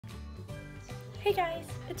Hey guys,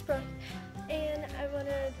 it's Brooke, and I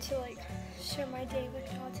wanted to share my day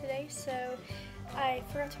with y'all today. So I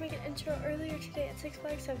forgot to make an intro earlier today at Six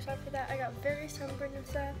Flags, so I'm sorry for that. I got very sunburned and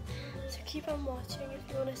stuff, so keep on watching if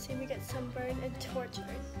you want to see me get sunburned and tortured.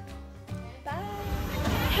 Bye!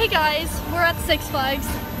 Hey guys, we're at Six Flags,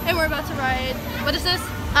 and we're about to ride, what is this?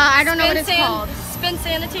 I don't know what it's called. Spin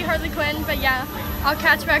Sanity Harley Quinn, but yeah, I'll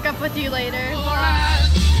catch back up with you later.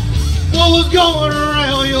 What was going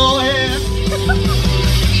around your head?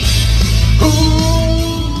 Ooh,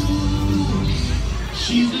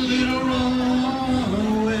 she's a little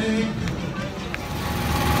runaway.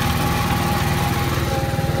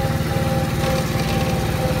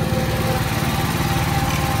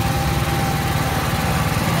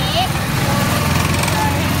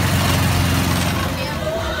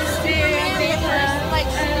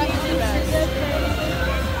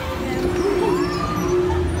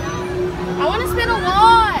 I want to spin a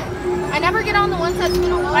lot. I never get on the ones that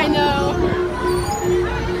spin a lot. I know.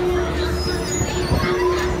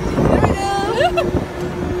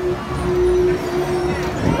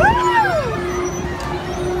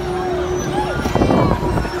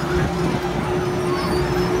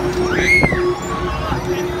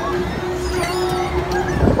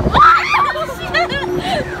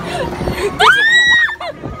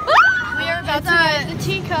 We are about to get the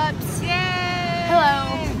teacups. Yay!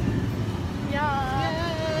 Hello. Yeah.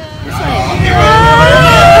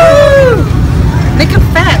 Make it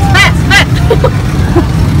fast.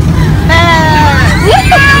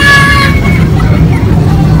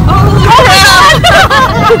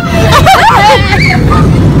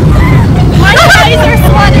 My eyes are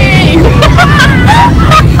sweating.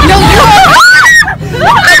 No,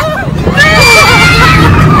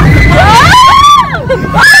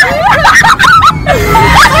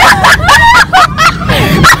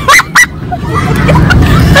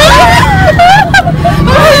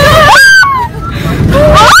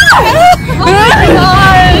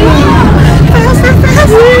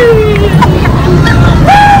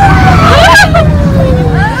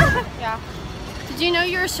 Did you know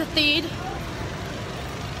you're a shatheed?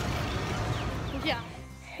 Yeah.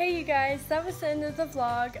 Hey you guys, that was the end of the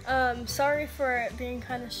vlog. Sorry for it being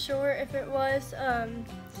kind of short if it was.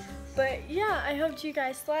 But yeah, I hope you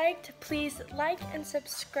guys liked. Please like and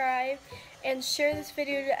subscribe and share this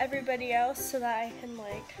video to everybody else so that I can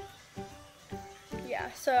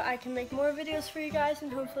so I can make more videos for you guys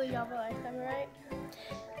and hopefully y'all will like them, right?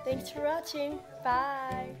 Thanks for watching.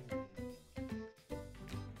 Bye.